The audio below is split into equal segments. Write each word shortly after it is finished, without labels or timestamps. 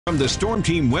From the Storm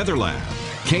Team Weather Lab,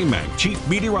 KAMC Chief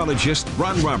Meteorologist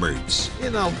Ron Roberts. You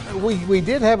know, we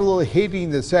did have a little heating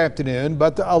this afternoon,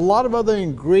 but a lot of other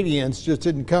ingredients just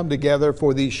didn't come together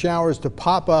for these showers to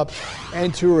pop up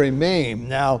and to remain.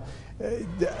 Now,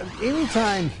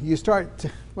 anytime you start,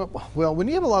 well, when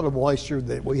you have a lot of moisture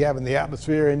that we have in the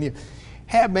atmosphere and you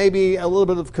have maybe a little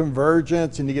bit of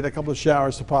convergence and you get a couple of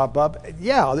showers to pop up,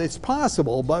 yeah, it's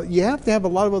possible, but you have to have a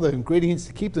lot of other ingredients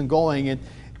to keep them going, and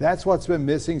that's what's been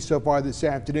missing so far this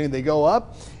afternoon. They go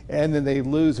up and then they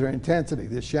lose their intensity.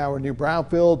 This shower near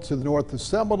Brownfield to the north of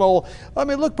Seminole, I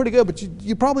mean, look pretty good, but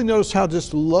you probably notice how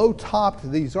just low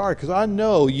topped these are, because I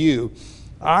know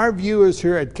our viewers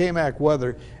here at KAMC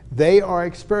Weather, they are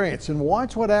experienced. And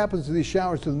watch what happens to these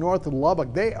showers to the north of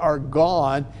Lubbock. They are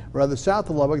gone, rather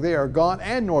south of Lubbock, they are gone,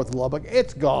 and north of Lubbock,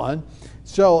 it's gone.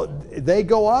 So they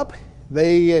go up,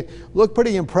 they look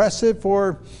pretty impressive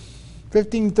for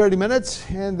 15-30 minutes,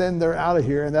 and then they're out of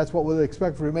here, and that's what we'll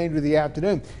expect for the remainder of the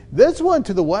afternoon. This one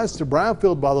to the west of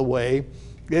Brownfield, by the way,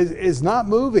 is not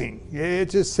moving.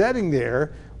 It's just sitting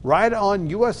there right on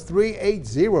US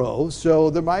 380, so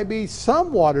there might be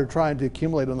some water trying to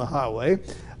accumulate on the highway.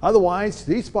 Otherwise,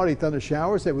 these spotty thunder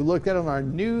showers that we looked at on our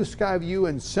new sky view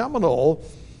in Seminole,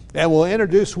 and we'll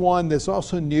introduce one that's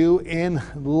also new in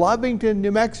Lovington,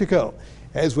 New Mexico.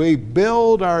 As we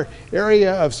build our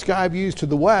area of sky views to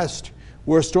the west,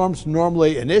 where storms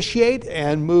normally initiate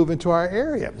and move into our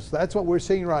area. So that's what we're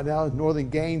seeing right now in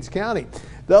northern Gaines County.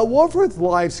 The Wolfforth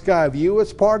Live Sky View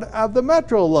is part of the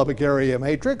Metro Lubbock area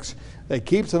matrix that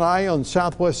keeps an eye on the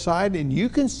southwest side, and you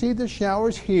can see the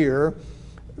showers here,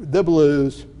 the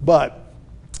blues, but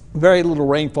very little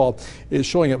rainfall is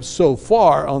showing up so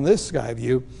far on this sky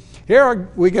view. Here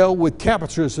we go with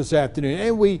temperatures this afternoon,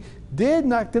 and we did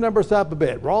knock the numbers up a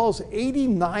bit. Rawls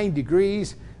 89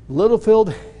 degrees,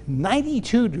 Littlefield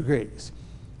 92 degrees.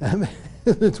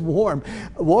 It's warm.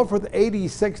 Wolfforth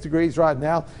 86 degrees right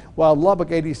now, while Lubbock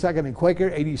 82nd and Quaker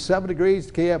 87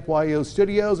 degrees. KFYO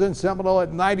Studios in Seminole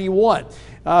at 91.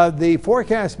 The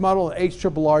forecast model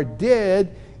HRRR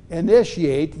did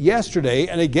initiate yesterday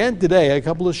and again today a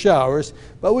couple of showers,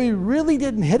 but we really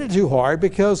didn't hit it too hard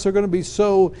because they're going to be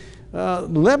so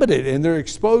limited in their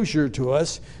exposure to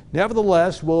us.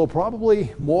 Nevertheless, we'll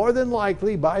probably more than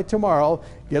likely by tomorrow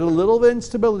get a little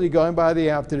instability going by the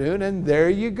afternoon, and there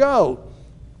you go.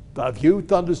 A few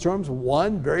thunderstorms,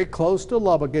 one very close to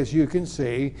Lubbock, as you can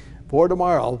see, for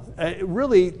tomorrow.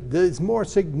 Really, the more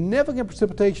significant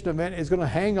precipitation event is going to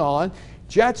hang on.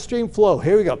 Jet stream flow,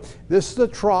 here we go. This is the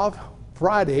trough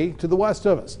Friday to the west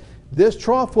of us. This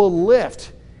trough will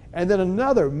lift, and then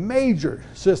another major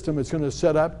system is going to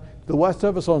set up the west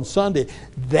of us on Sunday.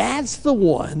 That's the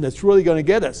one that's really going to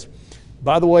get us.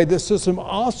 By the way, this system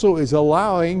also is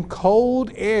allowing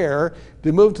cold air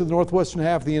to move to the northwestern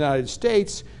half of the United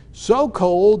States, so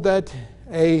cold that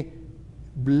a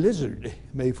blizzard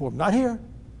may form. Not here,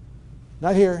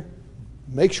 not here.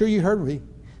 Make sure you heard me.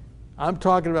 I'm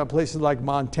talking about places like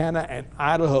Montana and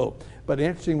Idaho, but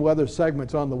interesting weather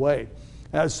segments on the way.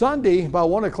 Sunday, by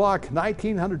 1 o'clock,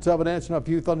 1,900 inch and a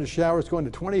few thunder showers going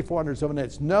to 2,400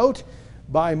 inch. Note,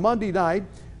 by Monday night,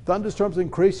 thunderstorms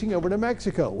increasing over to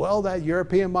Mexico. Well, that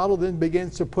European model then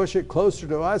begins to push it closer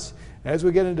to us as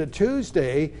we get into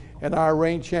Tuesday and our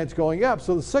rain chance going up.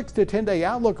 So the 6 to 10 day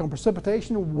outlook on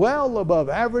precipitation well above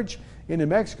average in New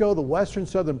Mexico, the western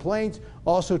southern plains,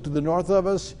 also to the north of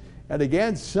us. And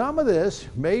again, some of this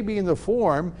may be in the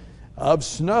form of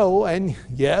snow, and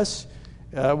yes,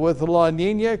 with the La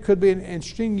Nina, it could be an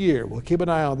interesting year. We'll keep an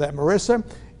eye on that. Marissa,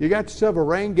 you got yourself a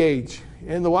rain gauge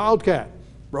in the Wildcat.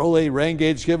 Rolly rain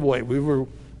gauge giveaway. We were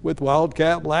with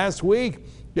Wildcat last week,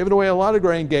 giving away a lot of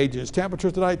rain gauges. Temperature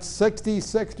tonight,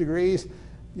 66 degrees.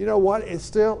 You know what? It's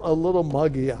still a little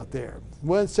muggy out there.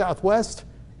 Wind southwest,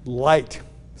 light.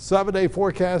 7-day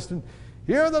forecast. And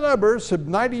here are the numbers of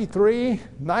 93,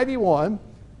 91.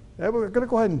 And we're going to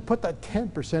go ahead and put that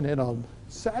 10% in on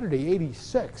Saturday,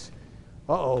 86.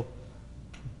 Uh-oh,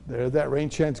 there that rain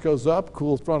chance goes up,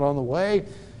 cool front on the way.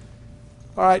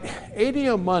 All right, 80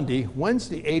 on Monday,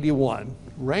 Wednesday 81.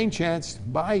 Rain chance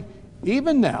by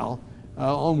even now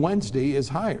on Wednesday is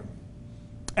higher.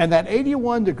 And that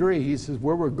 81 degrees is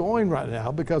where we're going right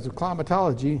now because of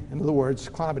climatology, in other words,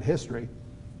 climate history.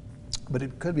 But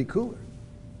it could be cooler.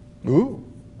 Ooh.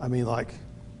 I mean, like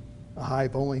a high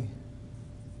of only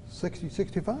 60,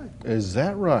 65. Is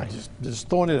that right? Just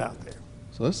throwing it out there.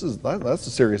 So that's a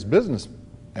serious business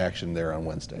action there on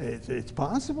Wednesday. It's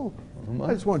possible.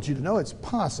 I just want you to know it's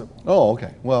possible. Oh,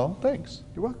 okay. Well, thanks.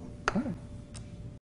 You're welcome. All right.